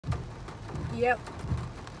Yep.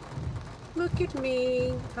 Look at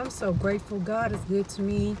me. I'm so grateful. God is good to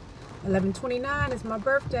me. 11/29 is my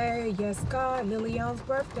birthday. Yes, God. Lillie Young's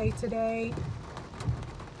birthday today.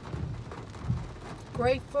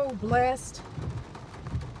 Grateful, blessed.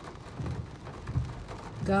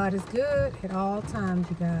 God is good at all times,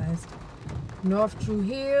 you guys. North Drew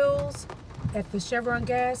Hills at the Chevron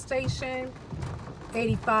gas station.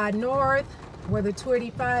 85 North, where the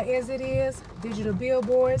 285 exit is. Digital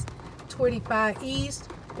billboards. 285 East,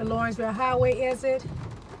 the Lawrenceville Highway exit.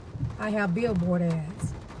 I have billboard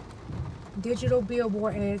ads. Digital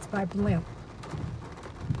billboard ads by Blimp.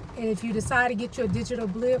 And if you decide to get your digital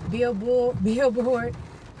billboard,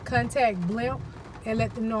 contact Blimp and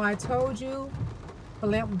let them know I told you.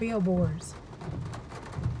 Blimp Billboards.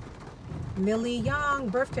 Lillie Young,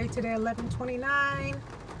 birthday today, 11/29.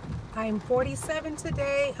 I am 47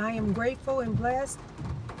 today. I am grateful and blessed.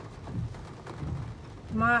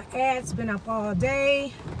 My ad's been up all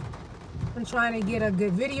day. I'm trying to get a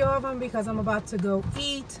good video of them because I'm about to go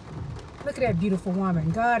eat. Look at that beautiful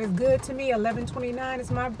woman. God is good to me. 11/29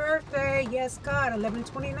 is my birthday. Yes, God,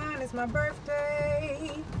 11/29 is my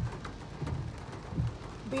birthday.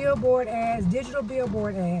 Billboard ads, digital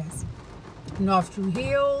billboard ads. North Drew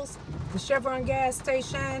Hills, the Chevron gas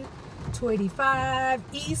station, 285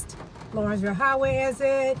 East, Lawrenceville Highway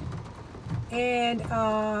exit, and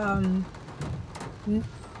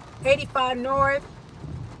 85 North,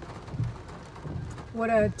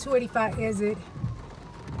 where the 285 exit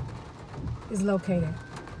is located.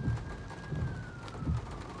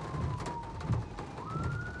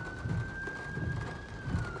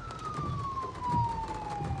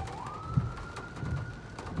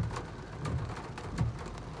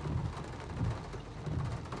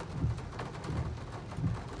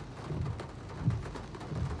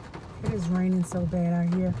 It is raining so bad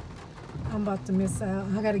out here. I'm about to miss out.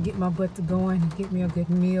 I gotta get my butt to going, get me a good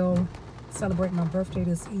meal, celebrate my birthday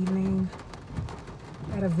this evening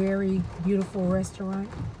at a very beautiful restaurant.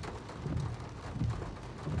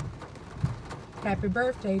 Happy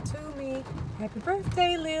birthday to me. Happy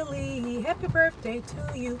birthday, Lillie. Happy birthday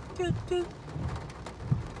to you. Toot, toot.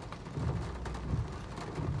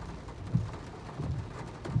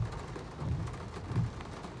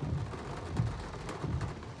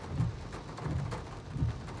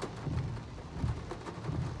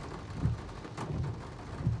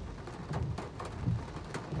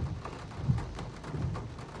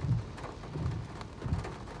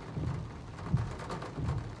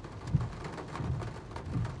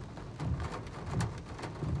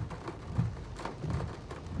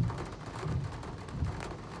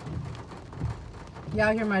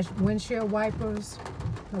 Y'all hear my windshield wipers?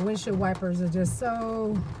 My windshield wipers are just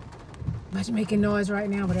so much making noise right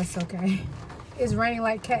now, but that's okay. It's raining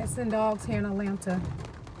like cats and dogs here in Atlanta.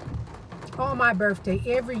 On my birthday,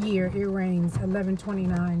 every year it rains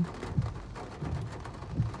 11/29.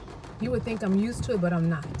 You would think I'm used to it, but I'm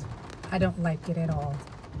not. I don't like it at all.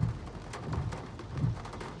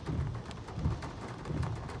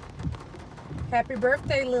 Happy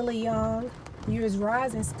birthday, Lillie Young. You is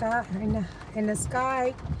rising sky in the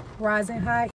sky, rising high.